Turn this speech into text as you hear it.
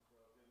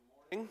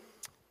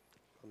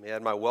Let me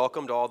add my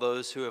welcome to all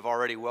those who have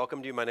already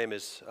welcomed you. My name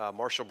is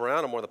Marshall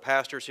Brown. I'm one of the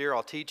pastors here.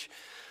 I'll teach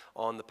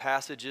on the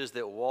passages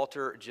that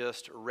Walter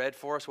just read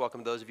for us.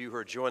 Welcome those of you who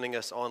are joining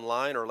us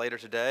online or later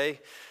today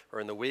or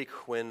in the week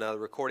when the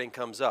recording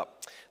comes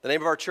up. The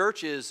name of our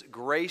church is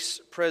Grace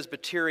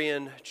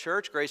Presbyterian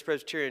Church, Grace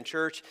Presbyterian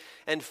Church.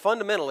 And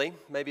fundamentally,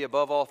 maybe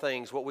above all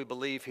things, what we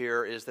believe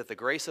here is that the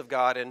grace of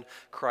God in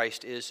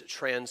Christ is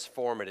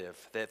transformative,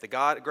 that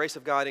the grace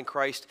of God in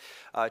Christ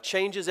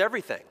changes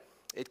everything.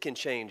 It can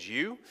change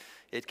you.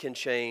 It can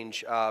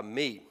change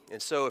me. And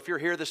so if you're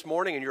here this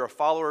morning and you're a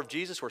follower of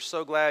Jesus, we're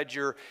so glad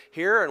you're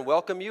here and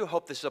welcome you.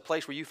 Hope this is a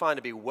place where you find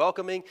to be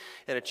welcoming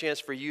and a chance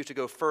for you to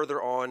go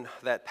further on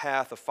that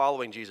path of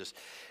following Jesus.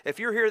 If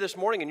you're here this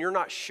morning and you're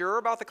not sure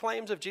about the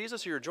claims of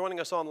Jesus, or you're joining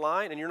us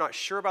online and you're not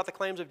sure about the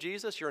claims of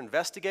Jesus, you're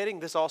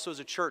investigating, this also is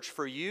a church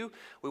for you.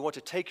 We want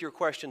to take your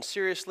questions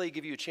seriously,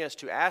 give you a chance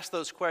to ask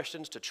those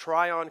questions, to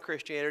try on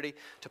Christianity,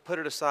 to put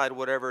it aside,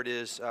 whatever it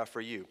is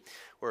for you.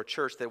 We're a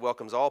church that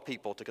welcomes all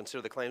people to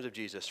consider the claims of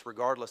Jesus,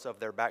 regardless of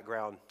their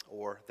background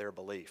or their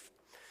belief.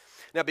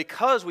 Now,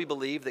 because we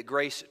believe that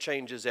grace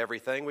changes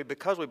everything,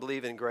 because we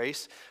believe in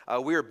grace,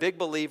 we are big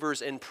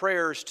believers in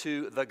prayers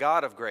to the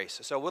God of grace.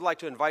 So I would like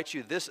to invite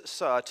you this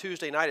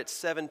Tuesday night at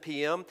 7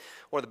 p.m.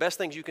 One of the best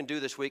things you can do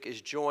this week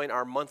is join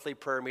our monthly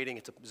prayer meeting.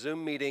 It's a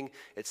Zoom meeting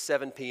at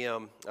 7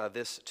 p.m.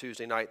 This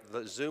Tuesday night.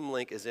 The Zoom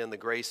link is in the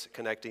Grace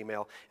Connect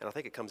email, and I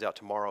think it comes out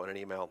tomorrow in an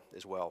email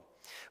as well.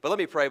 But let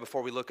me pray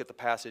before we look at the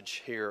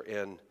passage here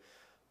in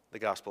the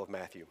Gospel of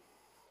Matthew.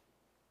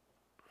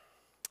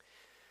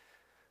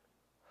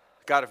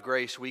 God of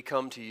grace, we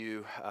come to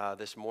you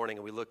this morning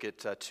and we look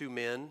at two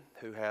men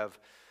who have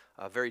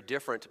very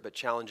different but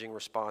challenging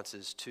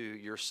responses to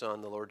your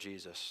Son, the Lord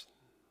Jesus.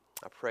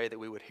 I pray that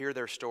we would hear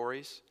their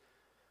stories.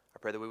 I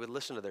pray that we would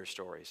listen to their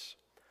stories.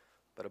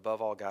 But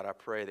above all, God, I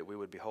pray that we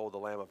would behold the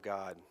Lamb of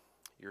God,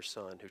 your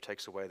Son, who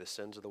takes away the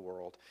sins of the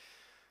world.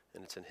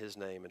 And it's in His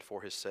name and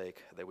for His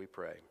sake that we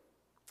pray.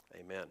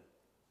 Amen.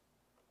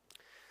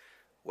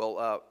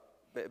 Well,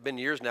 it's been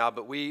years now,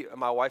 but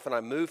my wife and I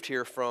moved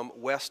here from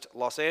West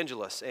Los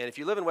Angeles. And if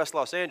you live in West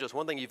Los Angeles,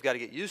 one thing you've got to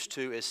get used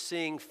to is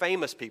seeing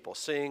famous people,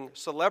 seeing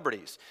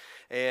celebrities.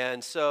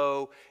 And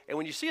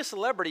when you see a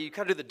celebrity, you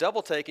kind of do the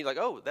double take, and you're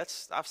like, oh,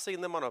 I've seen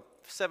them on a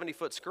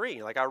 70-foot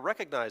screen. Like, I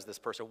recognize this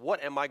person.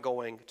 What am I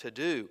going to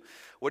do?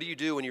 What do you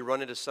do when you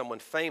run into someone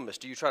famous?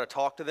 Do you try to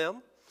talk to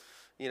them?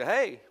 You know,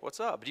 hey, what's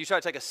up? Do you try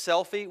to take a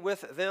selfie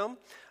with them?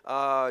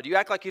 Do you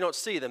act like you don't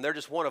see them? They're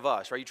just one of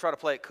us, right? You try to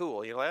play it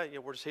cool. You're like, yeah,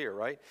 we're just here,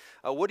 right?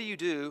 What do you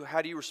do?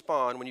 How do you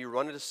respond when you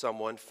run into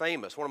someone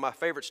famous? One of my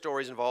favorite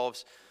stories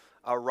involves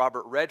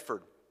Robert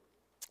Redford.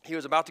 He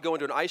was about to go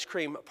into an ice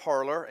cream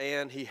parlor,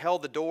 and he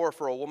held the door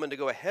for a woman to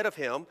go ahead of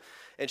him,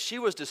 and she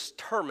was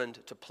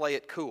determined to play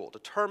it cool,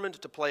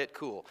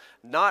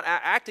 not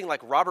acting like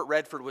Robert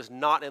Redford was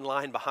not in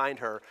line behind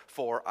her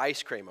for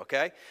ice cream,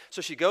 okay?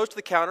 So she goes to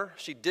the counter,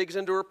 she digs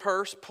into her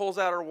purse, pulls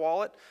out her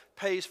wallet,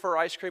 pays for her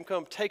ice cream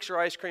cone, takes her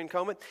ice cream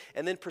cone,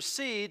 and then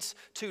proceeds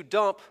to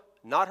dump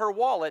not her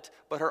wallet,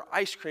 but her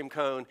ice cream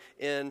cone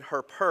in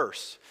her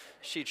purse.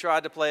 She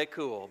tried to play it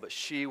cool, but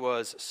she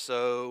was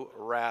so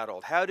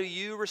rattled. How do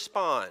you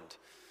respond?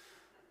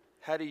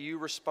 How do you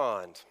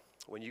respond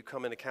when you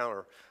come in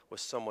encounter with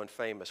someone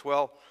famous?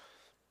 Well,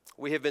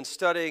 we have been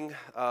studying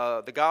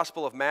the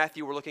Gospel of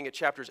Matthew. We're looking at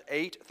chapters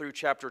 8 through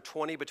chapter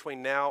 20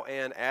 between now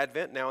and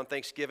Advent, now and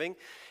Thanksgiving.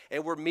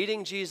 And we're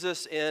meeting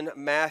Jesus in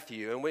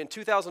Matthew. And in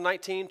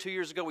 2019, 2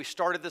 years ago, we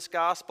started this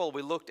gospel.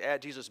 We looked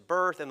at Jesus'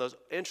 birth and those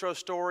intro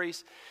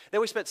stories. Then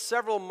we spent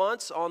several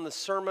months on the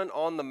Sermon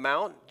on the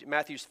Mount,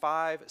 Matthews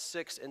 5,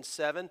 6, and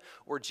 7,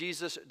 where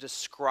Jesus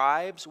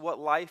describes what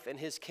life in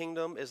His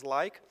kingdom is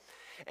like.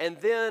 And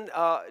then,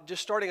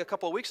 just starting a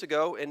couple of weeks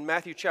ago, in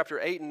Matthew chapter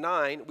 8 and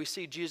 9, we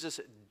see Jesus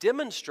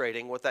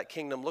demonstrating what that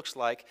kingdom looks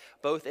like,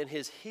 both in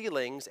His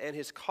healings and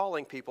His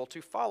calling people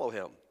to follow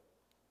Him.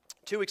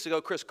 2 weeks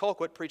ago, Chris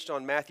Colquitt preached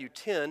on Matthew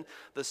 10,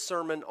 the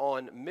Sermon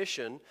on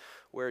Mission,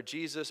 where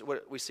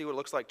we see what it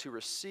looks like to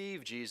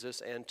receive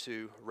Jesus and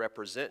to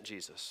represent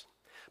Jesus.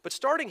 But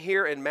starting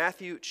here in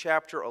Matthew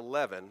chapter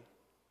 11,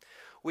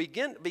 we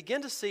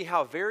begin to see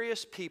how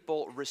various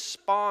people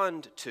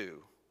respond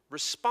to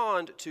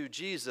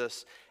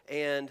Jesus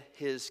and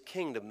His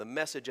kingdom, the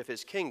message of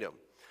His kingdom.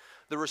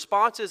 The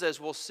responses, as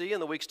we'll see in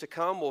the weeks to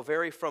come, will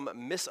vary from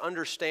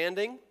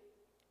misunderstanding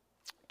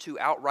to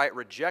outright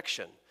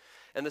rejection.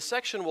 And the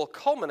section will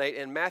culminate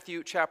in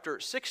Matthew chapter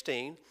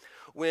 16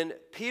 when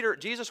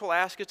Jesus will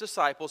ask His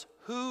disciples,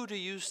 who do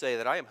you say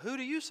that I am? Who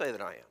do you say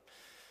that I am?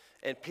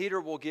 And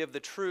Peter will give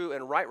the true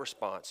and right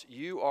response.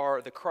 You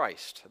are the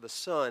Christ, the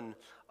Son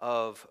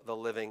of the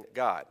living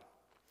God.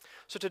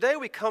 So today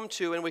we come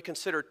to and we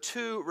consider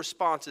two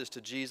responses to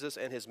Jesus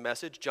and His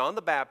message, John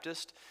the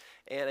Baptist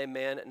and a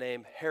man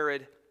named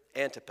Herod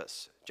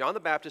Antipas. John the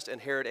Baptist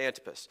and Herod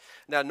Antipas.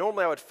 Now,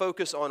 normally I would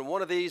focus on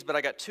one of these, but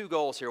I got two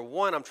goals here.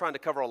 One, I'm trying to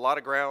cover a lot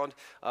of ground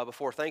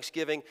before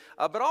Thanksgiving.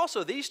 But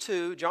also these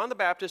two, John the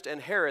Baptist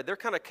and Herod, they're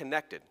kind of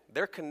connected.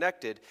 They're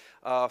connected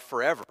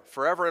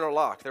forever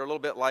interlocked. They're a little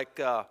bit like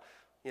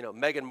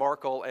Meghan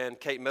Markle and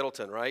Kate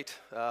Middleton, right?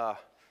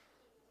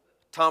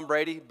 Tom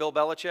Brady, Bill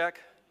Belichick.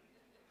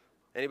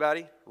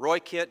 Anybody? Roy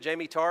Kent,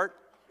 Jamie Tart.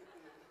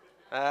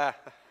 I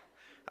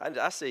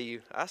see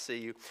you. I see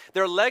you.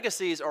 Their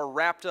legacies are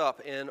wrapped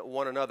up in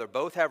one another.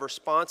 Both have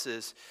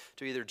responses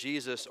to either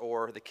Jesus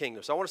or the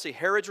kingdom. So I want to see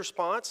Herod's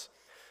response,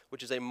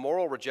 which is a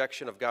moral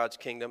rejection of God's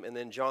kingdom, and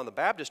then John the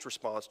Baptist's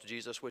response to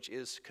Jesus, which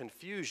is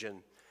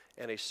confusion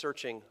and a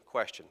searching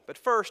question. But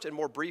first, and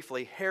more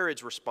briefly,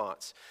 Herod's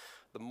response,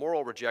 the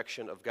moral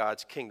rejection of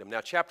God's kingdom.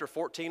 Now, chapter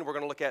 14, we're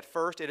going to look at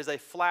first. It is a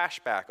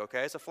flashback,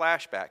 okay? It's a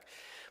flashback.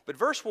 But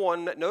verse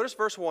 1, notice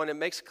verse 1, it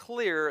makes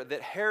clear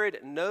that Herod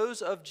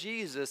knows of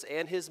Jesus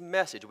and his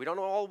message. We don't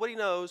know all what he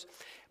knows,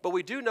 but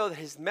we do know that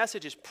his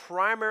message has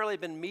primarily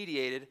been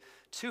mediated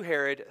to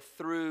Herod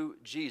through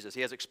Jesus.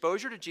 He has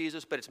exposure to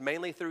Jesus, but it's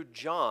mainly through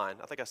John.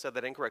 I think I said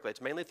that incorrectly.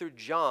 It's mainly through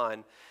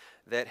John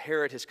that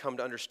Herod has come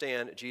to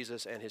understand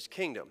Jesus and his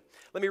kingdom.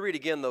 Let me read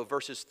again, though,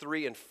 verses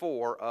 3 and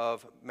 4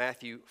 of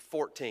Matthew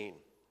 14.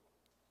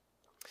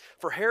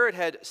 For Herod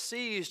had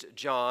seized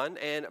John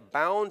and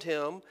bound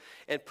him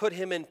and put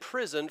him in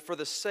prison for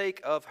the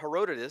sake of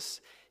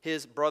Herodias,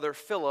 his brother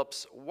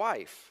Philip's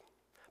wife,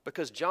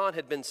 because John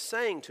had been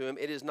saying to him,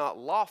 "It is not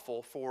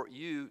lawful for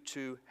you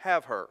to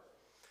have her."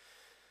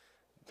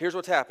 Here's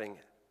what's happening.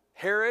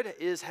 Herod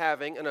is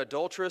having an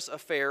adulterous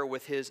affair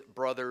with his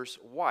brother's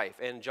wife,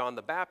 and John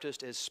the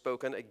Baptist has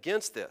spoken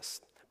against this.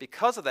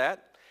 Because of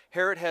that,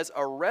 Herod has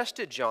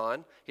arrested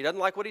John. He doesn't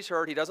like what he's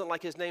heard. He doesn't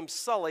like his name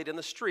sullied in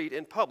the street,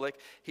 in public.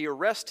 He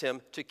arrests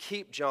him to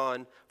keep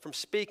John from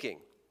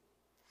speaking.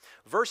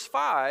 Verse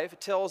 5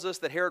 tells us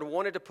that Herod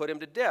wanted to put him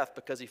to death,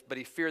 but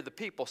he feared the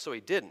people, so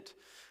he didn't.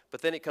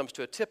 But then it comes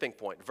to a tipping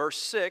point. Verse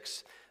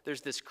 6,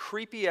 there's this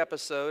creepy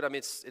episode. I mean,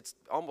 it's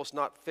almost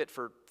not fit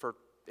for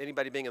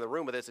anybody being in the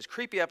room with this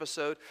creepy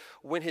episode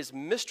when his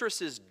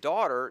mistress's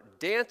daughter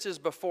dances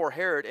before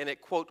Herod, and it,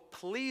 quote,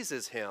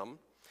 pleases him.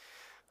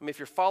 I mean, if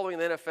you're following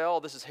the NFL,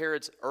 this is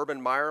Herod's Urban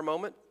Meyer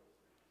moment.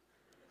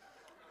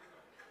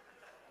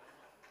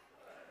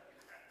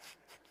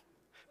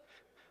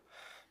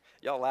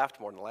 Y'all laughed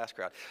more than the last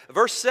crowd.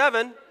 Verse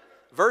 7,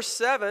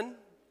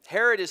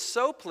 Herod is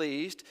so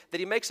pleased that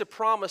he makes a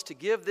promise to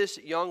give this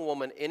young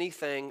woman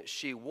anything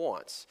she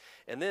wants.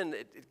 And then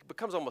it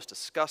becomes almost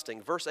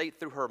disgusting. Verse 8,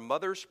 through her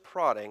mother's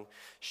prodding,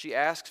 she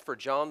asks for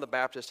John the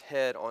Baptist's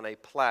head on a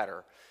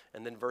platter.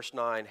 And then verse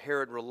 9,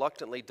 Herod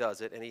reluctantly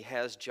does it, and he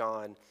has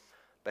John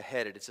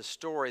beheaded. It's a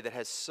story that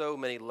has so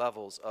many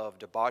levels of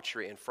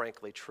debauchery and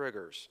frankly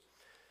triggers.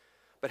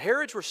 But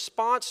Herod's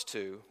response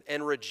to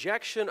and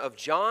rejection of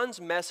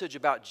John's message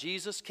about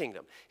Jesus'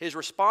 kingdom, his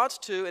response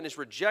to and his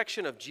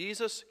rejection of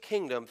Jesus'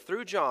 kingdom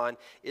through John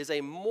is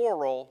a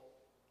moral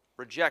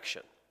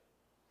rejection.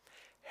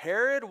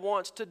 Herod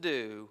wants to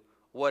do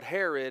what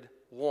Herod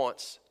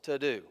wants to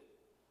do.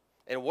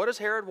 And what does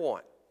Herod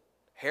want?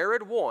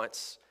 Herod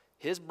wants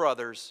his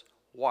brother's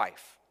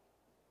wife.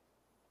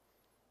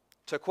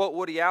 To quote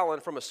Woody Allen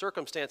from a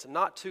circumstance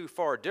not too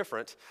far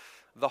different,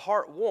 the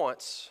heart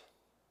wants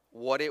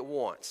what it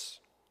wants.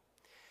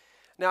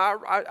 Now,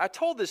 I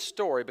told this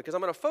story because I'm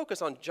going to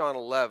focus on John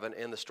 11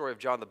 and the story of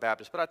John the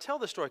Baptist, but I tell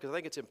this story because I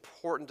think it's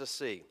important to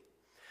see.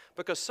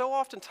 Because so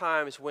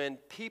oftentimes when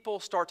people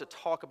start to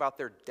talk about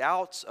their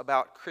doubts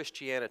about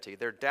Christianity,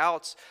 their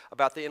doubts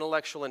about the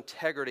intellectual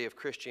integrity of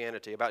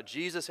Christianity, about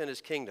Jesus and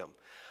his kingdom,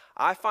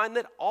 I find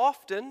that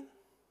often,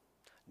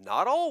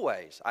 not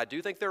always, I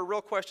do think there are real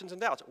questions and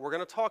doubts. We're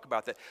going to talk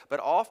about that. But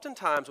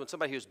oftentimes when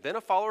somebody who's been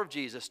a follower of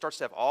Jesus starts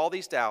to have all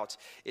these doubts,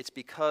 it's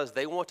because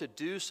they want to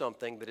do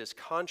something that is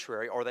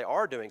contrary, or they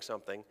are doing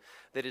something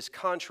that is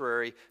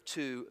contrary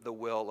to the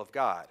will of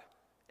God.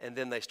 And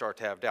then they start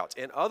to have doubts.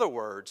 In other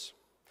words,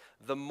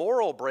 the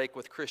moral break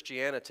with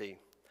Christianity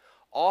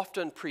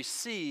often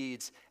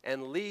precedes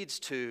and leads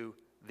to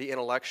the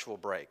intellectual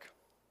break.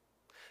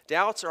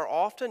 Doubts are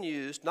often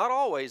used, not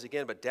always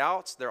again, but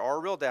doubts, there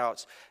are real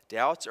doubts.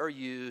 Doubts are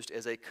used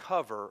as a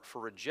cover for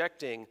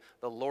rejecting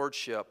the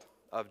lordship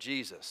of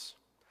Jesus,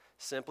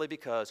 simply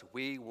because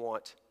we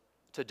want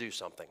to do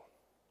something,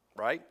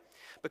 right?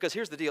 Because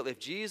here's the deal, if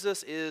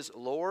Jesus is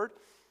Lord,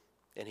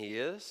 and he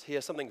has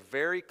something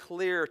very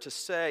clear to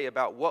say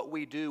about what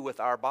we do with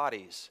our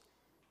bodies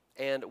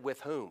and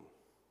with whom.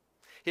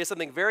 He has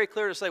something very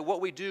clear to say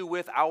what we do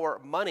with our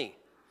money,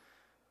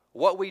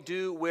 what we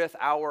do with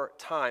our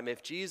time.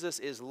 If Jesus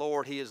is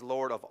Lord, he is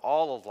Lord of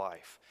all of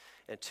life.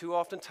 And too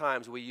often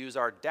times we use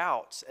our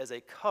doubts as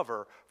a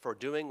cover for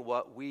doing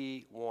what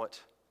we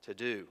want to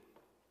do.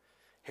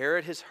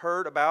 Herod has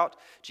heard about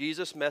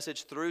Jesus'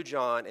 message through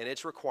John and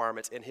its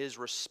requirements, and his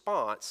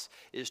response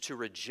is to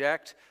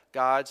reject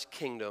God's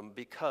kingdom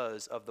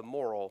because of the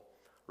moral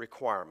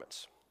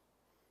requirements.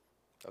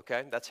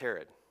 Okay, that's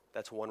Herod.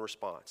 That's one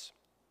response.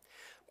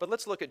 But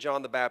let's look at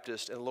John the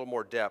Baptist in a little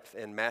more depth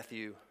in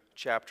Matthew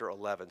chapter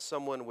 11.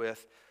 Someone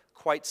with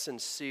quite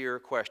sincere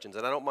questions.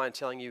 And I don't mind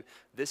telling you,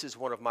 this is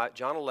one of my,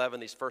 John 11,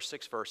 these first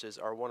 6 verses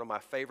are one of my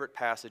favorite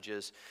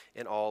passages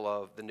in all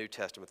of the New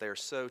Testament. They are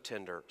so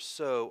tender,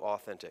 so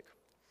authentic.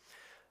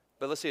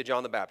 But let's see at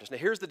John the Baptist. Now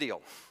here's the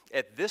deal.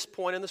 At this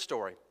point in the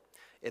story,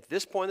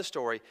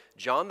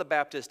 John the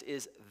Baptist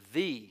is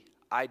the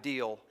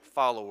ideal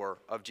follower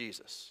of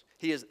Jesus.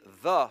 He is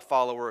the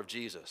follower of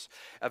Jesus.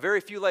 A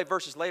very few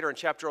verses later in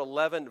chapter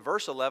 11,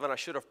 verse 11, I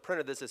should have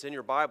printed this, it's in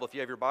your Bible if you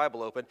have your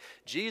Bible open.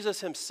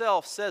 Jesus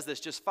himself says this,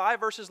 just 5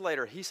 verses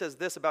later, he says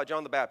this about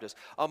John the Baptist.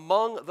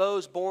 Among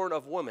those born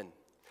of woman,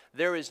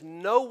 there is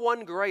no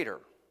one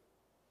greater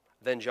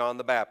than John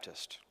the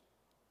Baptist.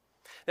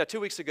 Now, 2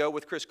 weeks ago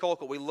with Chris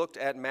Colquitt, we looked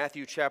at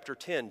Matthew chapter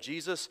 10.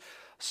 Jesus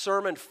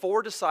sermoned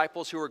 4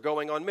 disciples who were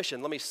going on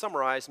mission. Let me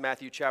summarize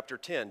Matthew chapter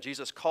 10.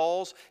 Jesus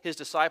calls his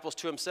disciples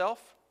to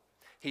himself.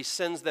 He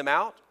sends them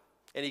out,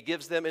 and he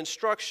gives them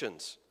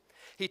instructions.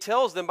 He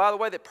tells them, by the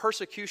way, that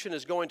persecution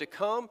is going to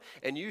come,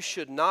 and you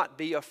should not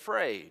be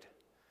afraid.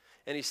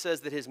 And he says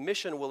that his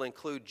mission will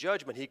include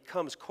judgment. He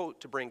comes, quote,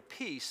 to bring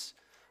peace,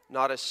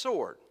 not a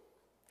sword.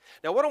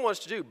 Now, what I want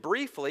us to do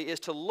briefly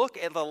is to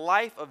look at the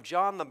life of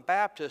John the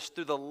Baptist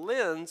through the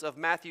lens of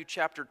Matthew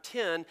chapter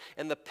 10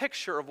 and the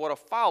picture of what a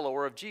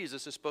follower of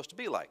Jesus is supposed to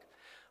be like.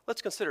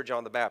 Let's consider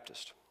John the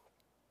Baptist.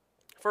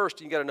 First,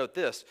 you got to note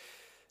this.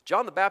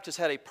 John the Baptist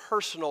had a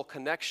personal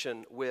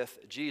connection with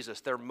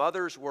Jesus. Their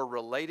mothers were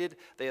related.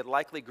 They had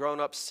likely grown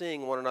up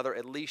seeing one another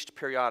at least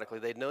periodically.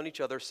 They'd known each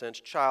other since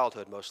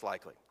childhood, most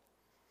likely.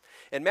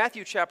 In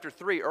Matthew chapter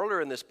 3, earlier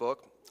in this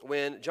book,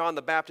 when John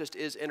the Baptist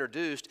is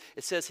introduced,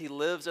 it says he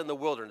lives in the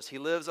wilderness. He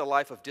lives a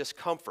life of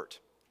discomfort.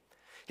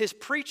 His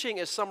preaching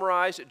is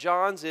summarized,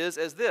 John's is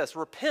as this: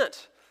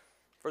 repent,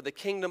 for the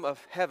kingdom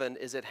of heaven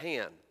is at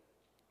hand.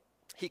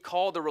 He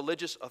called the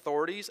religious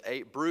authorities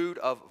a brood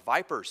of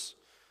vipers.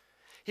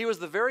 He was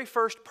the very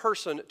first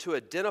person to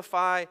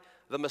identify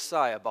the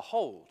Messiah.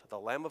 Behold, the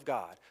Lamb of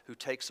God who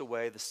takes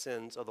away the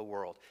sins of the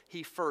world.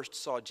 He first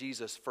saw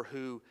Jesus for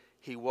who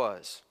he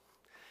was.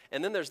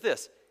 And then there's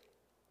this.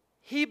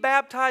 He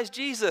baptized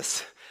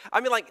Jesus.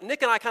 I mean, like,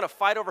 Nick and I kind of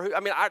fight over who.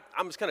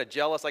 I'm just kind of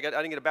jealous. Like, I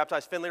didn't get to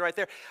baptize Finley right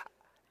there.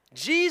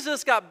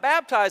 Jesus got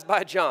baptized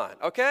by John,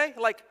 okay?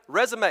 Like,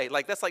 resume.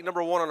 Like, that's like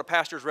number 1 on a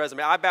pastor's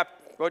resume.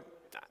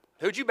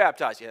 Who'd you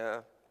baptize? Yeah,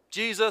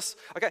 Jesus.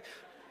 Okay.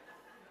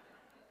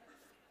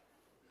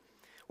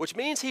 Which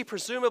means he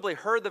presumably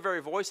heard the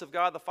very voice of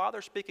God the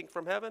Father speaking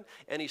from heaven,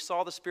 and he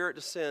saw the Spirit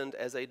descend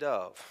as a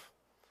dove.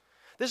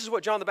 This is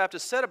what John the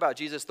Baptist said about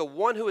Jesus: the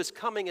one who is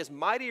coming is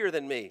mightier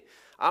than me.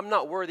 I'm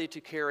not worthy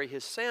to carry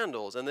his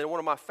sandals. And then one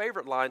of my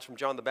favorite lines from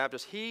John the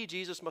Baptist: he,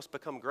 Jesus, must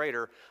become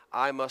greater,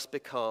 I must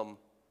become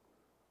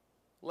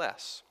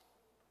less.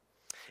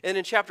 And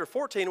in chapter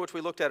 14, which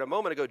we looked at a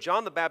moment ago,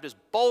 John the Baptist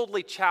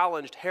boldly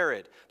challenged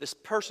Herod, this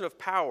person of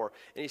power.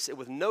 And he said,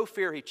 with no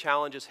fear, he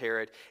challenges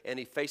Herod, and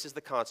he faces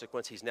the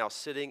consequence. He's now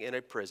sitting in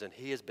a prison.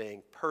 He is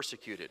being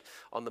persecuted.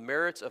 On the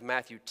merits of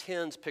Matthew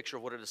 10's picture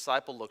of what a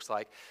disciple looks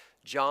like,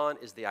 John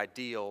is the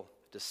ideal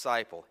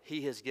disciple.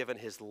 He has given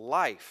his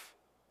life,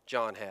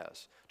 John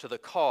has, to the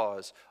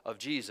cause of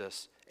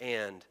Jesus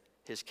and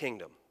his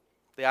kingdom.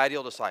 The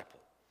ideal disciple.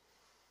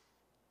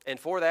 And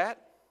for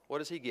that, what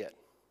does he get?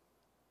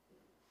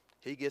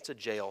 He gets a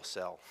jail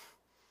cell.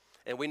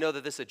 And we know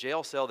that this is a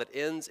jail cell that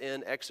ends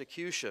in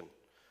execution.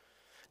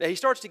 Now, he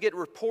starts to get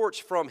reports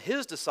from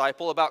his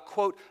disciple about,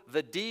 quote,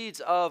 the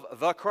deeds of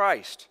the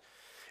Christ.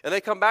 And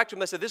they come back to him,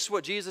 they say, this is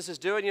what Jesus is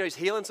doing. He's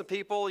healing some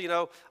people,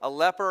 a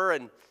leper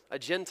and a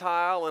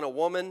Gentile and a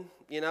woman,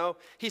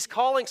 He's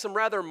calling some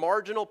rather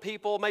marginal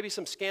people, maybe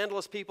some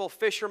scandalous people,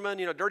 fishermen,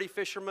 dirty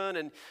fishermen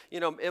and,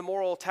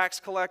 immoral tax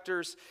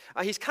collectors.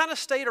 He's kind of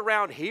stayed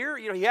around here.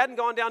 He hadn't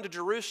gone down to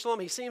Jerusalem.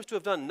 He seems to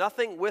have done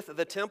nothing with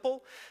the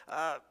temple.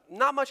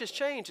 Not much has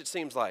changed, it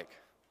seems like.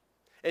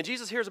 And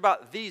Jesus hears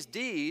about these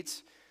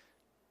deeds.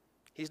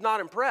 He's not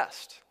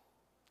impressed.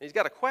 He's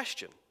got a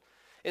question.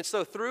 And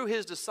so through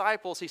his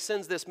disciples, he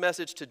sends this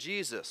message to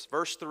Jesus.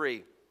 Verse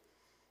 3,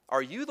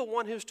 are you the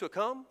one who's to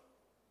come?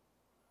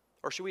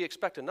 Or should we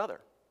expect another?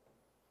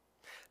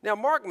 Now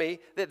mark me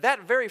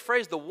that very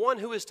phrase, the one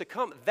who is to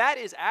come, that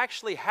is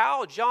actually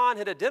how John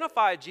had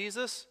identified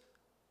Jesus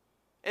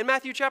in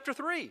Matthew chapter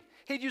 3.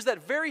 He'd use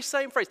that very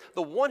same phrase,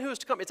 the one who is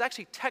to come. It's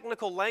actually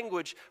technical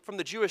language from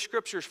the Jewish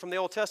scriptures from the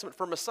Old Testament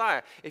for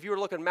Messiah. If you were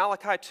to look at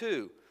Malachi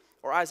 2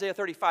 or Isaiah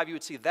 35, you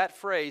would see that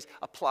phrase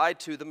applied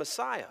to the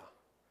Messiah.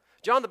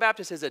 John the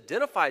Baptist has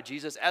identified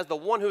Jesus as the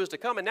one who is to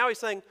come, and now he's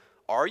saying,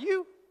 are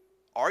you?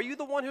 Are you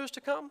the one who is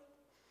to come?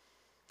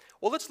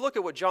 Well, let's look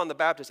at what John the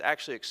Baptist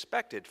actually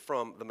expected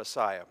from the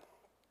Messiah.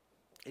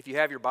 If you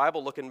have your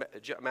Bible, look in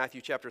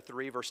Matthew chapter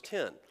 3, verse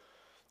 10.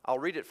 I'll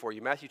read it for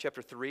you. Matthew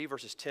chapter 3,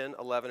 verses 10,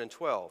 11, and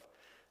 12.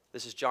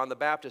 This is John the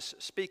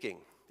Baptist speaking.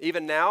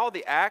 Even now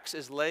the axe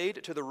is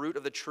laid to the root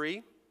of the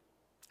tree.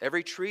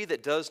 Every tree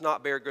that does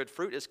not bear good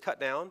fruit is cut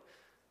down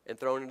and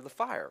thrown into the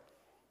fire.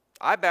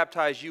 I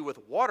baptize you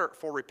with water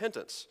for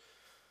repentance,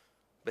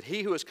 but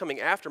he who is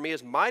coming after me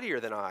is mightier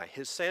than I.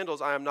 His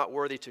sandals I am not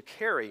worthy to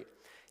carry.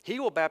 He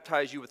will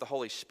baptize you with the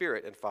Holy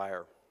Spirit and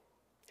fire.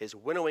 His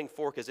winnowing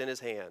fork is in his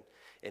hand,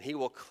 and he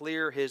will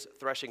clear his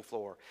threshing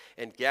floor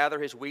and gather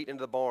his wheat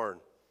into the barn,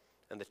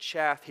 and the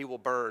chaff he will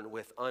burn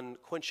with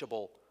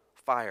unquenchable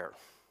fire.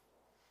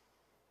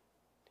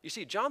 You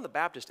see, John the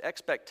Baptist's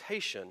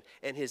expectation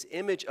and his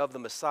image of the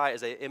Messiah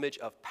is an image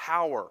of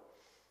power,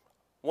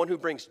 one who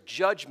brings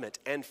judgment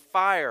and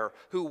fire,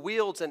 who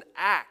wields an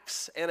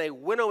axe and a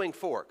winnowing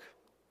fork.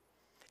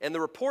 And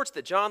the reports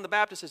that John the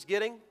Baptist is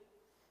getting,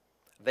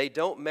 they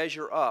don't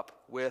measure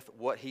up with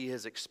what he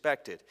has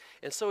expected.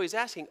 And so he's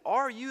asking,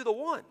 are you the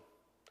one?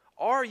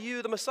 Are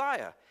you the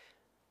Messiah?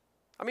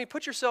 I mean,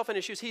 put yourself in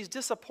his shoes. He's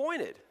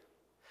disappointed.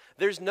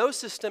 There's no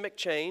systemic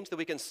change that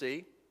we can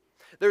see.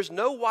 There's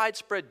no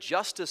widespread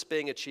justice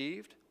being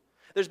achieved.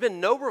 There's been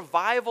no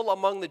revival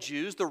among the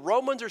Jews. The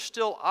Romans are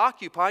still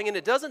occupying, and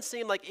it doesn't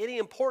seem like any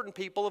important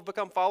people have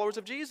become followers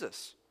of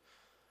Jesus.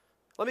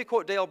 Let me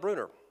quote Dale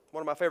Bruner,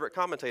 one of my favorite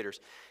commentators.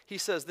 He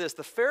says this: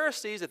 the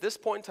Pharisees at this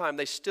point in time,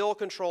 they still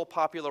control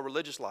popular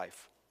religious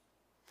life.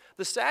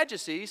 The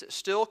Sadducees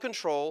still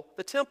control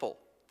the temple.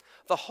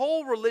 The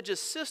whole religious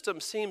system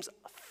seems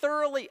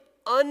thoroughly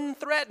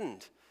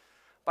unthreatened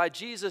by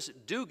Jesus'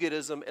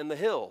 do-goodism in the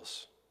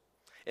hills.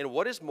 And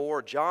what is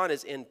more, John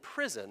is in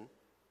prison,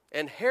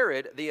 and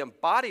Herod, the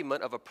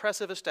embodiment of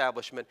oppressive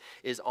establishment,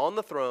 is on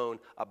the throne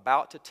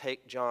about to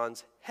take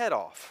John's head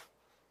off.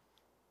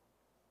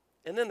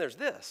 And then there's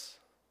this.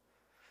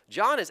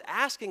 John is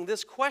asking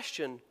this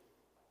question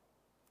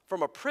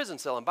from a prison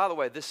cell. And by the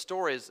way, this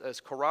story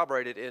is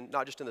corroborated in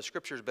not just in the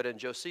scriptures, but in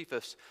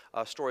Josephus'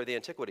 story of the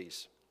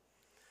Antiquities.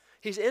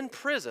 He's in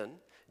prison.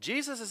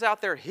 Jesus is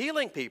out there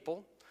healing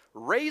people,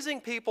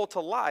 raising people to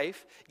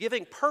life,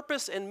 giving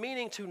purpose and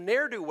meaning to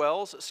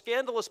ne'er-do-wells,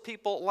 scandalous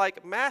people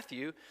like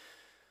Matthew.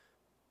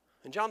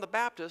 And John the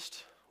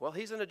Baptist, well,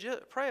 he's in a jail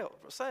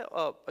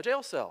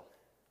cell,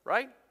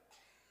 right?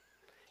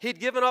 He'd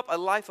given up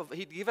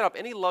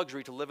any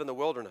luxury to live in the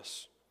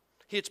wilderness.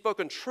 He had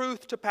spoken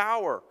truth to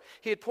power.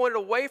 He had pointed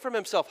away from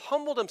himself,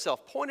 humbled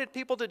himself, pointed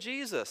people to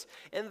Jesus.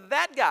 And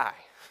that guy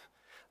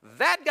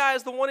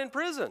is the one in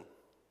prison.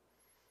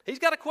 He's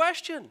got a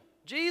question.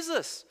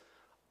 Jesus,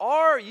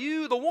 are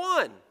you the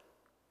one?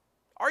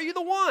 Are you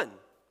the one?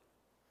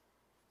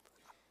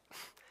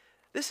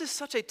 This is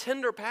such a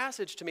tender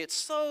passage to me. It's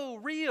so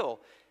real.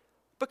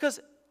 Because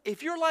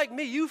if you're like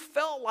me, you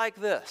felt like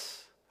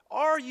this.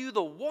 Are you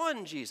the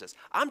one, Jesus?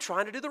 I'm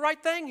trying to do the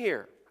right thing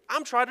here.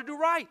 I'm trying to do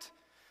right.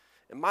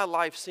 And my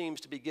life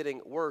seems to be getting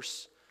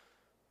worse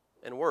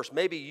and worse.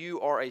 Maybe you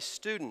are a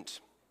student,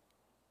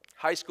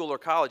 high school or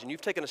college, and you've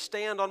taken a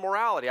stand on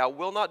morality. I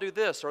will not do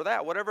this or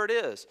that, whatever it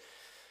is.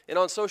 And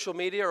on social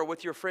media or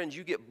with your friends,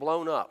 you get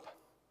blown up,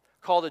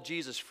 called a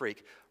Jesus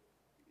freak,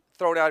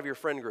 thrown out of your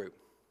friend group.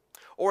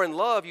 Or in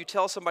love, you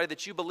tell somebody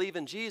that you believe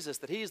in Jesus,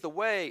 that he's the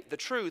way, the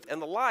truth, and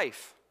the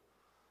life.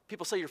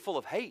 People say you're full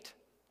of hate.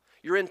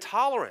 You're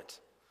intolerant.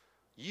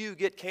 You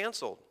get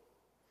canceled.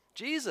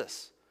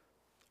 Jesus,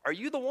 are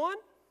you the one?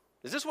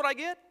 Is this what I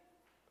get?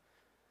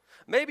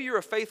 Maybe you're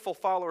a faithful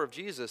follower of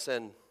Jesus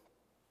and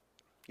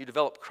you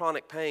develop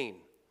chronic pain.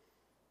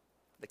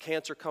 The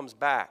cancer comes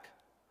back.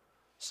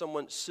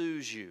 Someone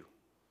sues you.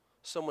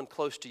 Someone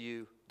close to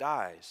you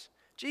dies.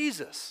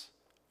 Jesus,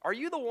 are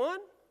you the one?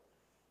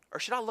 Or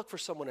should I look for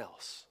someone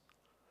else?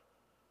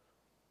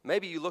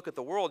 Maybe you look at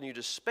the world and you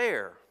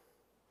despair.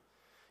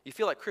 You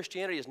feel like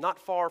Christianity is not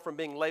far from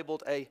being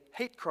labeled a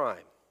hate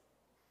crime.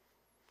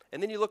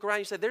 And then you look around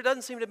and you say, there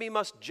doesn't seem to be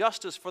much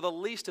justice for the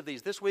least of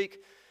these. This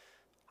week,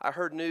 I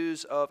heard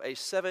news of a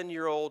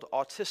 7-year-old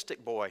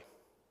autistic boy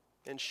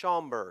in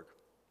Schaumburg,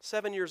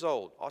 7 years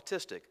old,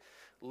 autistic,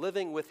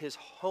 living with his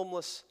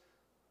homeless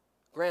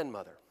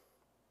grandmother.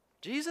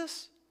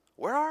 Jesus,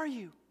 where are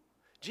you?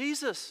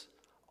 Jesus,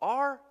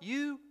 are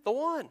you the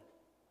one?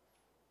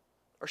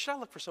 Or should I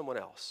look for someone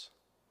else?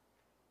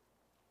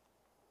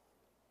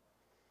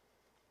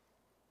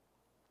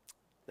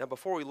 Now,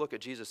 before we look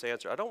at Jesus'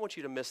 answer, I don't want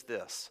you to miss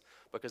this,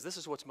 because this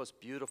is what's most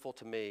beautiful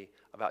to me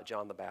about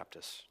John the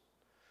Baptist.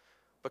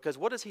 Because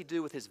what does he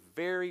do with his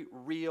very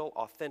real,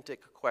 authentic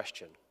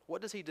question?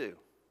 What does he do?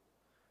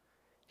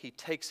 He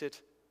takes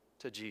it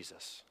to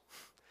Jesus.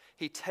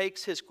 He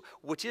takes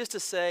which is to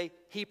say,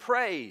 he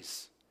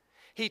prays.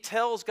 He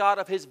tells God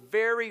of his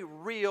very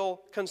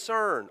real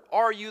concern.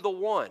 Are you the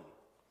one?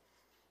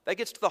 That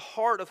gets to the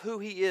heart of who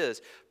he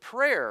is.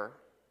 Prayer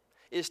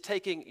is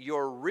taking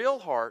your real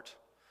heart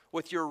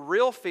with your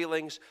real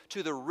feelings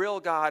to the real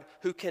God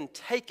who can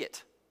take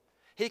it.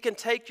 He can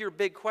take your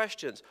big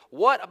questions.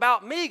 What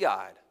about me,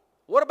 God?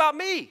 What about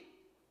me?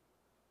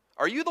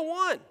 Are you the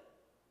one?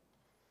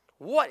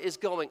 What is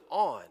going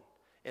on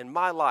in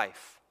my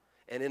life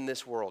and in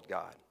this world,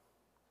 God?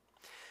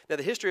 Now,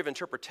 the history of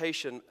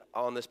interpretation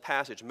on this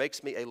passage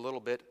makes me a little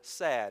bit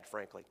sad,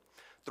 frankly.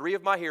 3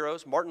 of my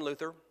heroes, Martin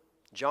Luther,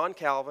 John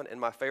Calvin, and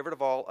my favorite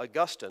of all,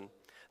 Augustine,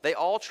 they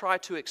all try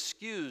to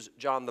excuse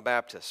John the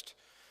Baptist.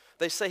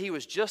 They say he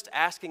was just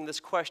asking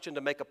this question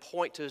to make a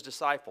point to his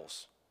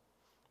disciples.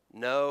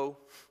 No,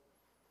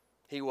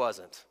 he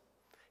wasn't.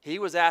 He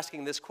was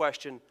asking this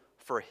question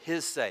for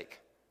his sake.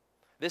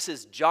 This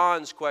is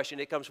John's question.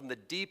 It comes from the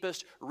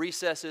deepest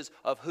recesses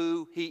of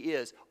who he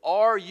is.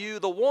 Are you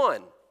the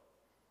one?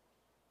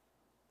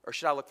 Or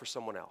should I look for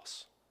someone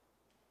else?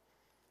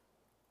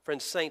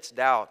 Friends, saints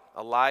doubt.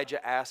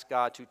 Elijah asked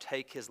God to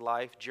take his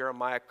life.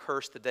 Jeremiah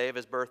cursed the day of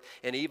his birth.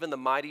 And even the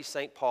mighty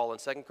St. Paul in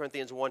 2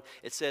 Corinthians 1,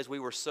 it says, we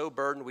were so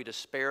burdened we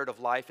despaired of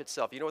life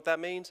itself. You know what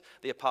that means?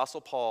 The Apostle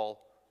Paul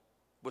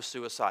was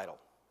suicidal.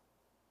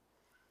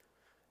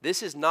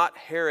 This is not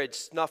Herod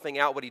snuffing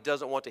out what he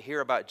doesn't want to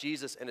hear about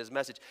Jesus and his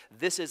message.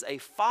 This is a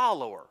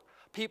follower,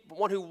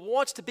 one who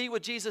wants to be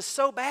with Jesus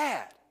so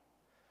bad,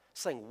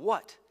 saying,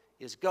 what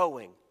is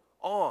going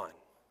on?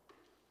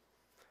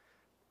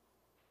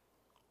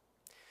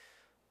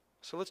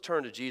 So let's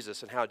turn to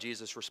Jesus and how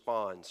Jesus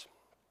responds.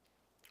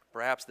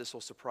 Perhaps this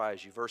will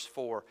surprise you. Verse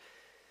 4.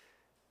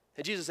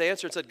 And Jesus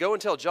answered and said, go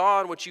and tell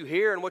John what you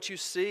hear and what you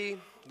see.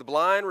 The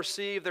blind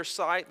receive their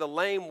sight, the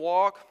lame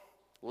walk,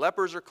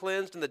 lepers are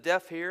cleansed, and the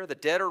deaf hear. The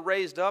dead are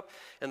raised up,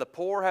 and the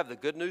poor have the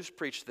good news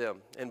preached to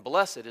them. And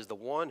blessed is the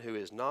one who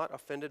is not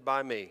offended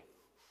by me.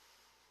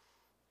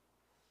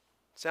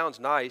 Sounds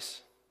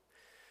nice.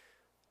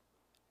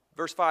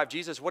 Verse 5,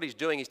 Jesus, what he's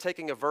doing, he's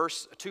taking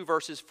two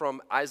verses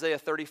from Isaiah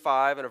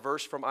 35 and a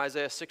verse from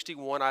Isaiah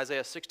 61,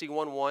 Isaiah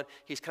 61:1.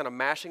 He's kind of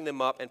mashing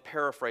them up and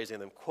paraphrasing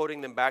them,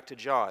 quoting them back to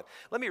John.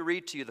 Let me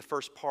read to you the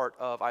first part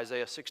of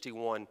Isaiah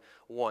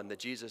 61:1 that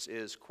Jesus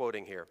is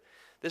quoting here.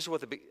 This is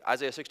what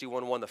Isaiah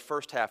 61:1, the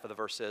first half of the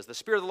verse says. The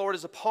Spirit of the Lord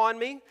is upon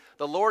me.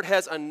 The Lord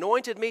has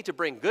anointed me to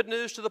bring good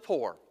news to the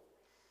poor.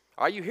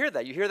 All right, you hear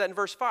that. You hear that in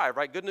verse 5,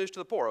 right? Good news to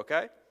the poor,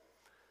 okay?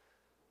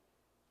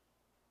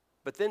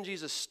 But then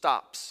Jesus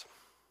stops.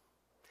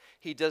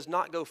 He does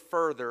not go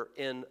further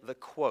in the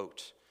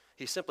quote.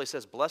 He simply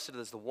says, blessed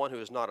is the one who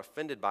is not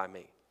offended by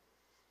me.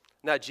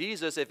 Now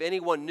Jesus, if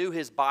anyone knew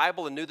his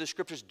Bible and knew the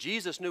Scriptures,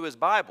 Jesus knew his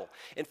Bible.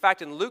 In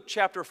fact, in Luke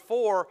chapter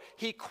 4,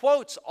 he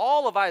quotes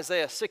all of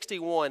Isaiah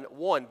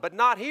 61:1, but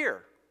not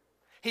here.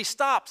 He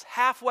stops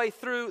halfway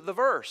through the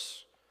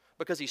verse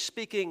because he's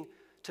speaking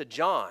to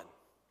John.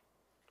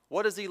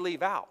 What does he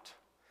leave out?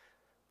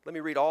 Let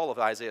me read all of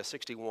Isaiah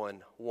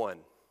 61:1.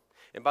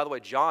 And by the way,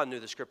 John knew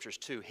the Scriptures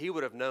too. He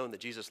would have known that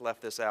Jesus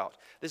left this out.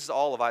 This is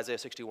all of Isaiah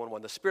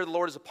 61:1. The Spirit of the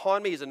Lord is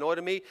upon me. He's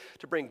anointed me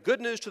to bring good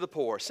news to the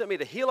poor. Sent me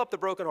to heal up the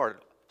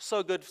brokenhearted.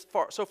 So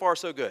far,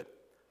 so good.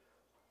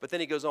 But then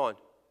he goes on,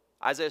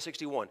 Isaiah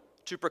 61,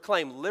 to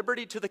proclaim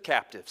liberty to the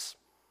captives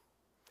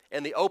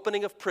and the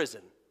opening of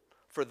prison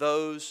for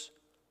those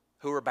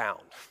who are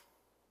bound.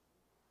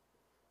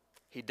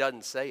 He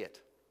doesn't say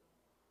it.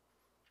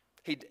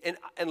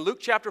 In Luke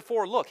chapter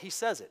 4, look, he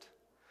says it.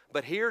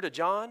 But here to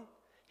John,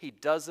 he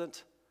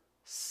doesn't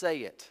say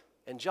it.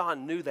 And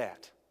John knew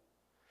that.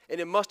 And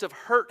it must have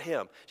hurt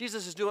him.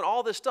 Jesus is doing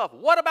all this stuff.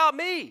 What about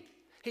me?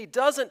 He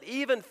doesn't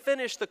even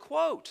finish the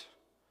quote.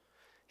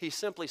 He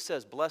simply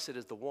says, blessed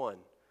is the one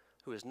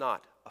who is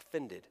not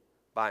offended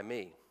by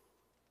me.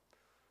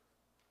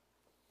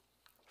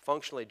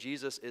 Functionally,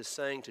 Jesus is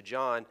saying to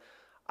John,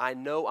 I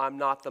know I'm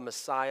not the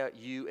Messiah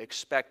you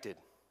expected.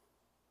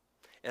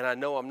 And I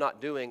know I'm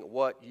not doing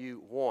what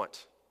you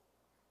want.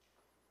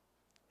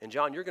 And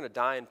John, you're going to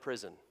die in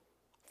prison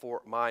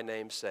for my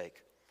name's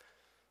sake.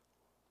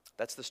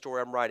 That's the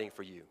story I'm writing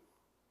for you.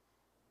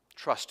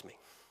 Trust me.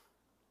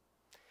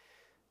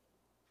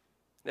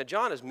 Now,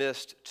 John has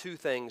missed two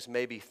things,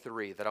 maybe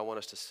three, that I want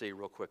us to see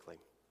real quickly.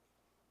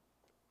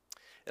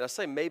 And I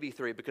say maybe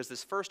three because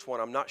this first one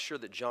I'm not sure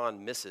that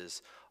John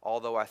misses,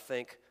 although I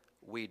think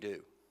we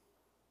do.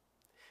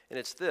 And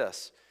it's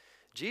this.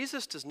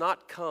 Jesus does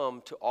not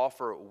come to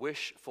offer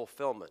wish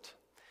fulfillment.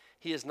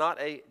 He is not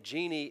a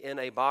genie in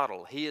a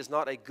bottle. He is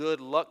not a good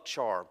luck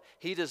charm.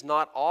 He does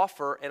not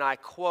offer, and I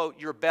quote,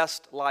 your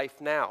best life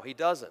now. He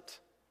doesn't.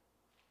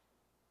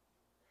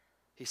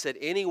 He said,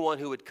 anyone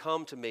who would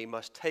come to me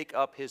must take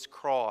up his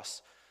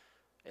cross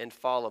and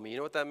follow me. You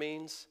know what that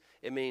means?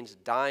 It means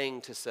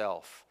dying to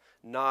self,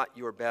 not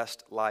your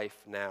best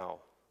life now.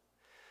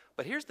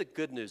 But here's the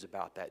good news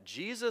about that.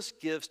 Jesus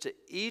gives to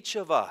each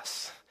of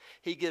us,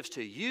 he gives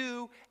to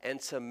you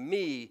and to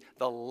me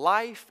the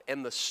life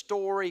and the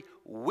story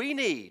we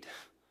need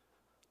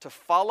to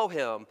follow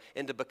him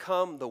and to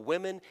become the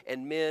women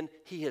and men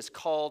he has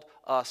called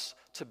us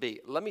to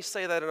be. Let me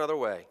say that another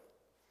way.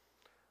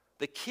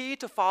 The key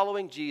to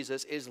following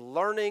Jesus is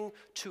learning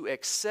to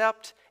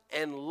accept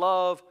and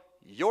love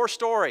your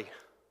story.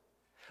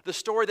 The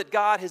story that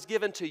God has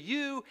given to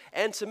you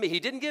and to me.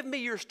 He didn't give me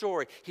your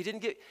story.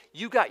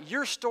 You got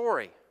your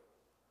story.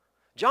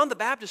 John the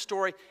Baptist's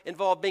story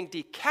involved being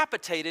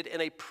decapitated in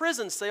a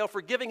prison cell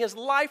for giving his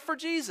life for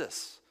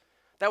Jesus.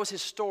 That was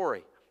his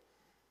story.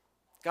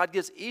 God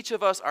gives each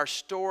of us our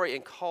story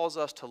and calls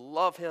us to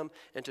love him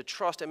and to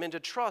trust him and to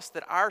trust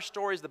that our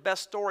story is the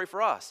best story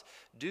for us.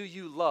 Do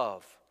you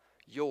love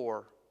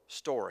your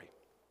story?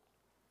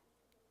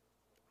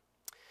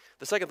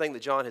 The second thing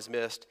that John has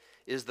missed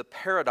is the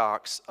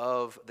paradox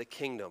of the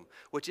kingdom,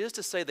 which is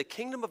to say the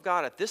kingdom of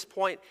God at this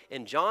point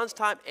in John's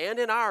time and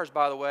in ours,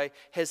 by the way,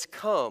 has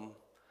come,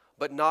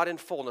 but not in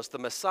fullness. The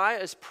Messiah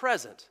is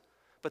present,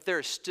 but there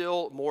is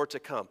still more to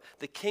come.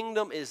 The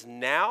kingdom is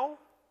now,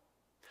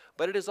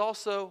 but it is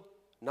also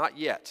not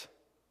yet.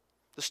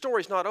 The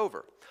story's not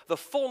over. The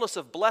fullness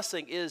of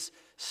blessing is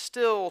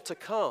still to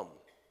come.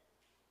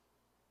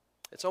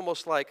 It's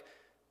almost like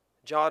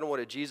John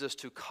wanted Jesus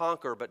to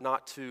conquer but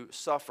not to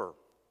suffer.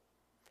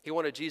 He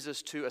wanted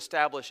Jesus to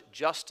establish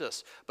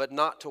justice but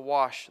not to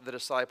wash the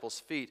disciples'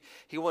 feet.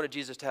 He wanted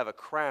Jesus to have a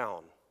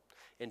crown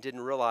and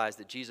didn't realize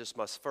that Jesus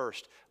must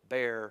first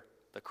bear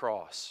the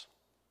cross.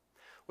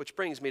 Which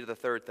brings me to the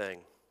third thing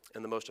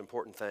and the most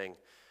important thing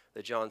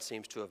that John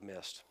seems to have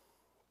missed.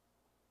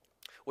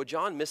 What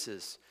John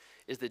misses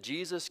is that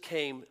Jesus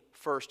came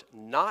first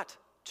not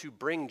to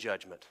bring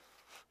judgment.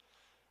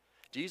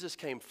 Jesus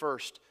came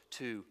first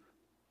to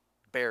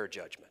bear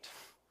judgment.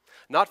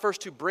 Not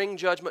first to bring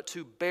judgment,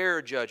 to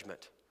bear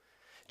judgment.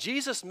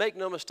 Jesus, make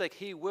no mistake,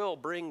 he will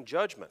bring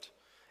judgment.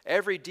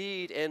 Every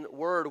deed and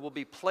word will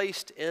be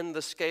placed in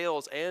the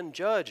scales and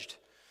judged.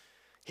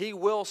 He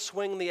will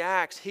swing the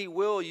axe. He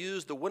will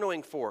use the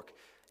winnowing fork.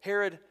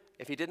 Herod,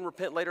 if he didn't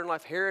repent later in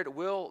life, Herod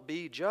will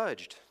be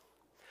judged.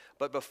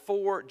 But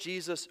before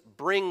Jesus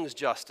brings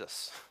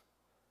justice,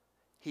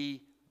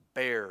 he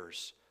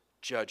bears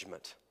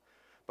judgment.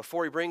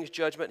 Before he brings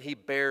judgment, he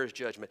bears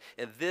judgment.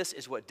 And this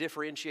is what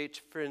differentiates,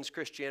 friends,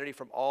 Christianity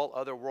from all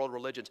other world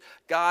religions.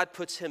 God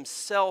puts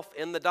himself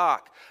in the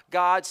dock.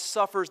 God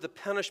suffers the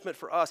punishment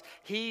for us.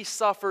 He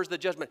suffers the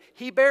judgment.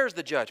 He bears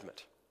the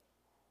judgment.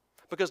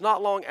 Because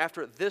not long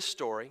after this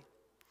story,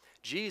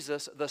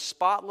 Jesus, the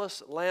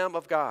spotless Lamb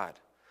of God,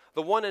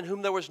 the one in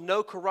whom there was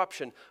no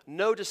corruption,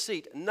 no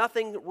deceit,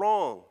 nothing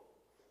wrong,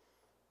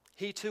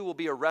 he too will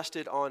be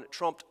arrested on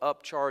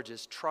trumped-up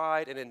charges,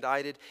 tried and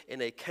indicted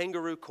in a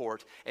kangaroo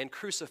court, and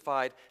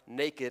crucified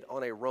naked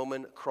on a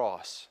Roman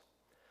cross,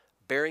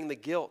 bearing the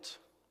guilt,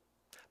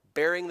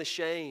 bearing the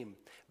shame,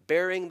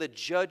 bearing the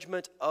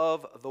judgment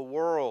of the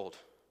world.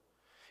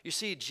 You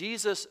see,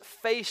 Jesus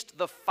faced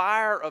the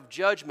fire of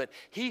judgment.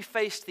 He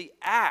faced the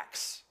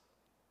axe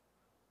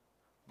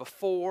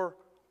before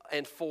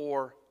and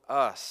for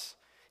us.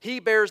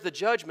 He bears the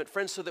judgment,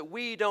 friends, so that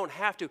we don't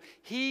have to.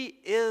 He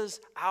is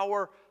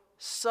our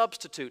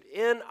substitute,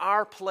 in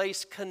our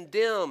place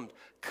condemned,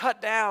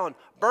 cut down,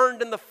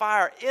 burned in the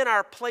fire. In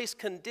our place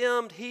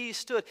condemned, he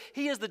stood.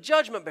 He is the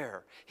judgment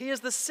bearer. He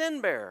is the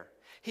sin bearer.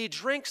 He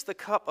drinks the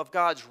cup of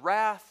God's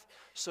wrath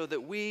so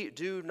that we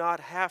do not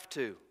have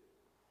to.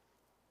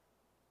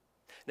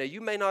 Now, you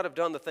may not have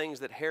done the things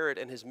that Herod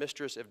and his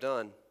mistress have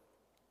done,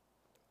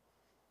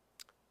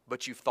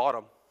 but you've thought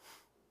them.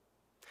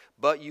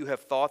 But you have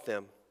thought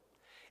them.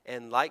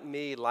 And like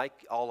me, like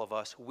all of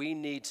us, we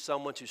need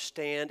someone to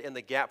stand in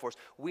the gap for us.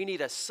 We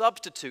need a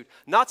substitute,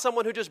 not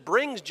someone who just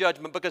brings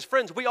judgment, because,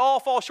 friends, we all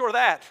fall short of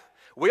that.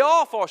 We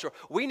all fall short.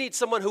 We need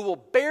someone who will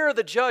bear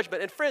the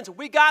judgment. And, friends,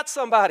 we got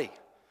somebody.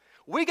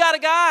 We got a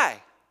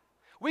guy.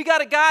 We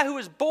got a guy who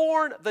has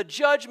borne the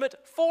judgment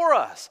for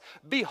us.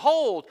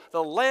 Behold,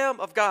 the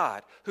Lamb of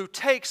God who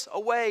takes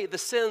away the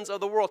sins of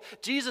the world.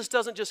 Jesus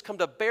doesn't just come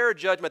to bear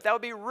judgment. That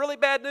would be really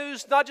bad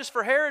news, not just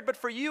for Herod, but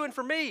for you and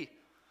for me.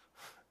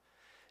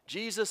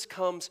 Jesus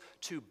comes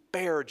to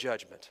bear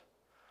judgment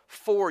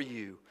for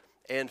you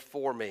and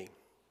for me.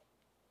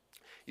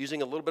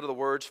 Using a little bit of the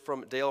words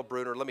from Dale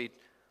Bruner, let me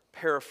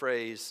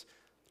paraphrase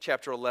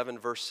chapter 11,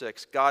 verse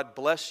 6. God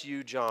bless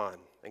you, John,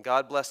 and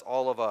God bless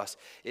all of us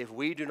if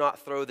we do not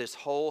throw this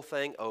whole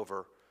thing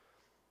over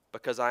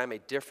because I am a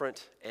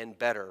different and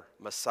better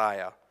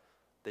Messiah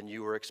than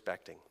you were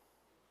expecting.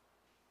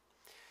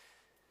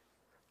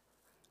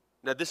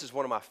 Now, this is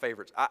one of my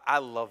favorites. I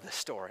love this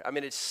story. I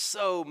mean, it's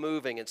so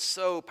moving and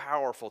so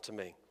powerful to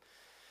me.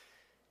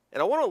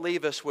 And I want to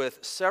leave us with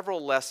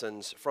several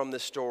lessons from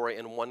this story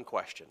in one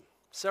question.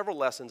 Several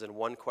lessons in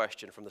one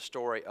question from the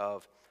story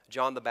of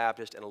John the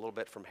Baptist and a little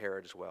bit from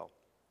Herod as well.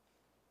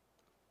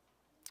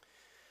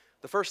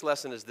 The first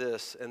lesson is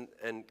this,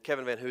 and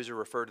Kevin Van Hooser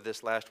referred to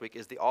this last week,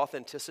 is the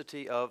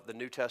authenticity of the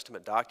New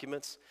Testament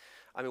documents.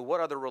 I mean,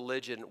 what other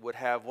religion would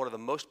have one of the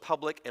most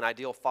public and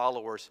ideal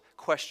followers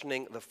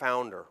questioning the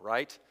founder,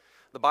 right?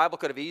 The Bible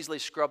could have easily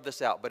scrubbed this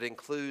out, but it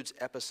includes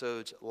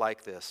episodes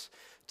like this,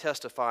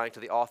 testifying to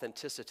the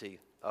authenticity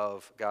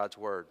of God's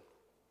Word.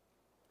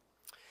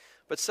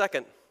 But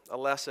second, a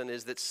lesson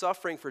is that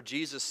suffering for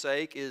Jesus'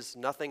 sake is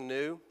nothing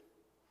new,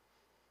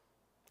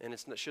 and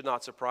it should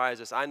not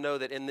surprise us. I know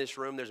that in this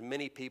room there's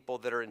many people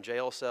that are in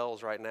jail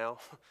cells right now.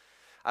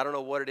 I don't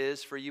know what it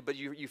is for you, but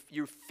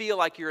you feel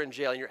like you're in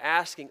jail, and you're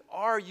asking,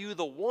 are you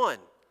the one?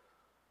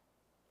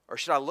 Or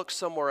should I look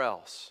somewhere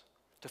else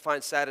to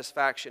find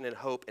satisfaction and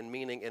hope and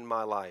meaning in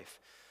my life?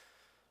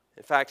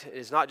 In fact, it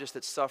is not just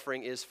that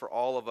suffering is for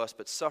all of us,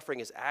 but suffering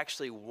is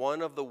actually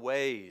one of the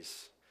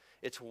ways.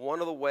 It's one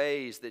of the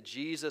ways that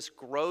Jesus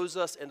grows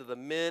us into the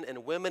men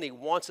and women he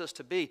wants us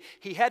to be.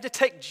 He had to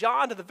take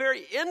John to the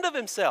very end of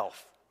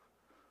himself.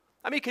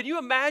 I mean, can you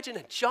imagine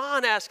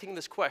John asking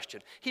this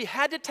question? He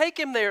had to take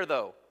him there,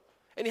 though,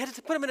 and he had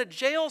to put him in a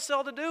jail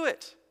cell to do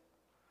it.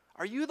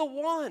 Are you the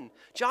one?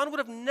 John would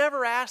have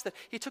never asked that.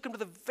 He took him to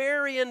the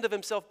very end of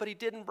himself, but he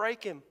didn't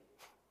break him.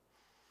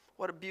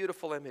 What a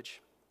beautiful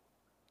image.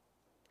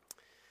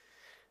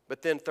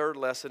 But then third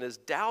lesson is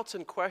doubts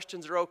and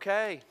questions are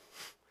okay.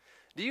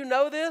 Do you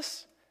know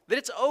this? That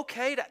it's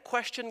okay to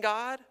question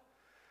God?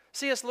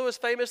 C.S. Lewis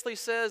famously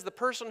says, the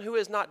person who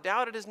has not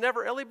doubted has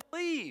never really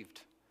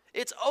believed.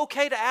 It's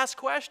okay to ask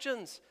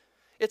questions.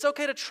 It's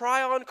okay to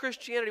try on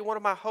Christianity. One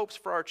of my hopes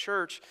for our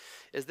church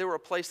is that we're a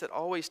place that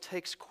always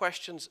takes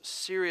questions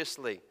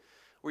seriously,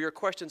 where your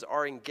questions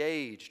are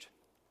engaged,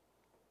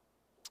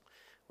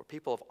 where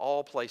people of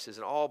all places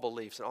and all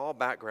beliefs and all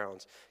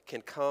backgrounds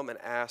can come and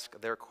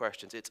ask their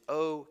questions. It's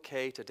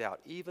okay to doubt.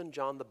 Even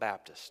John the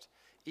Baptist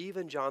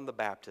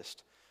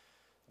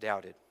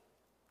doubted.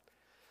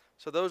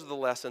 So those are the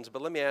lessons,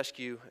 but let me ask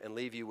you and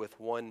leave you with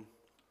one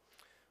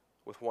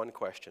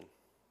question.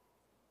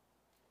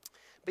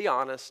 Be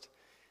honest.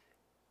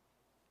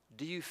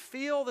 Do you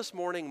feel this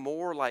morning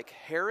more like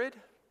Herod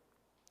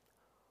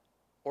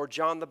or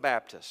John the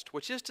Baptist?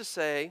 Which is to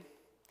say,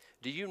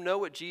 do you know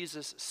what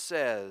Jesus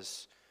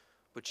says,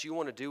 but you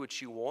want to do what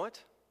you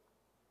want?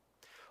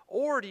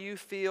 Or do you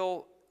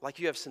feel like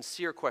you have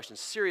sincere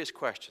questions, serious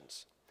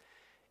questions?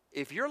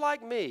 If you're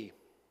like me,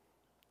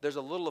 there's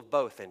a little of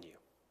both in you.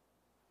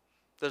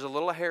 There's a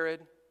little of Herod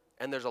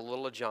and there's a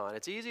little of John.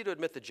 It's easy to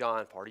admit the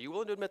John part. Are you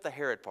willing to admit the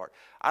Herod part?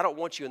 I don't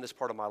want you in this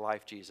part of my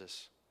life,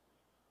 Jesus.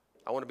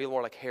 I want to be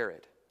more like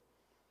Herod.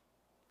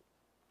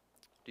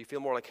 Do you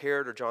feel more like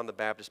Herod or John the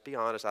Baptist? Be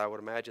honest, I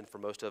would imagine for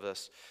most of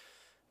us,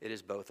 it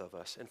is both of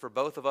us. And for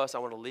both of us, I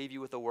want to leave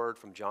you with a word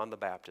from John the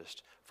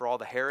Baptist. For all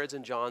the Herods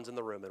and Johns in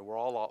the room, and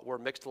we're a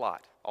mixed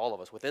lot, all of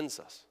us, within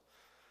us.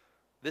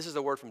 This is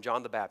a word from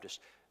John the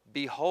Baptist.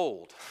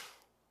 Behold,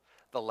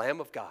 the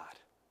Lamb of God,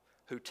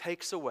 who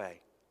takes away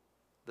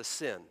the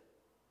sin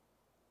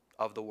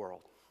of the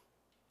world.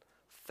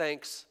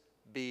 Thanks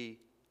be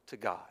to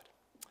God.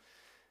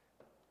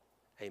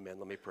 Amen.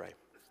 Let me pray.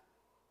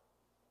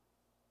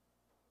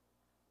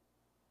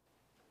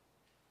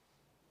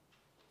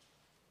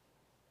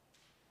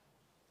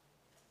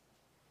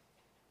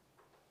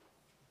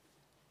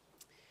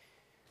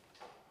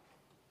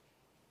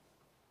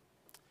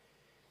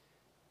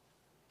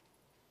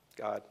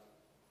 God,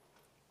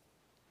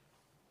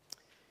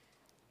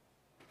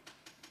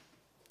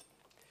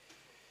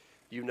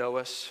 you know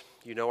us,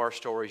 you know our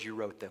stories, you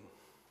wrote them.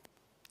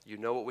 You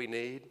know what we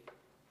need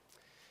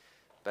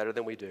better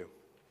than we do.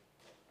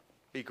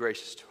 Be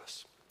gracious to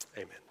us.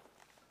 Amen.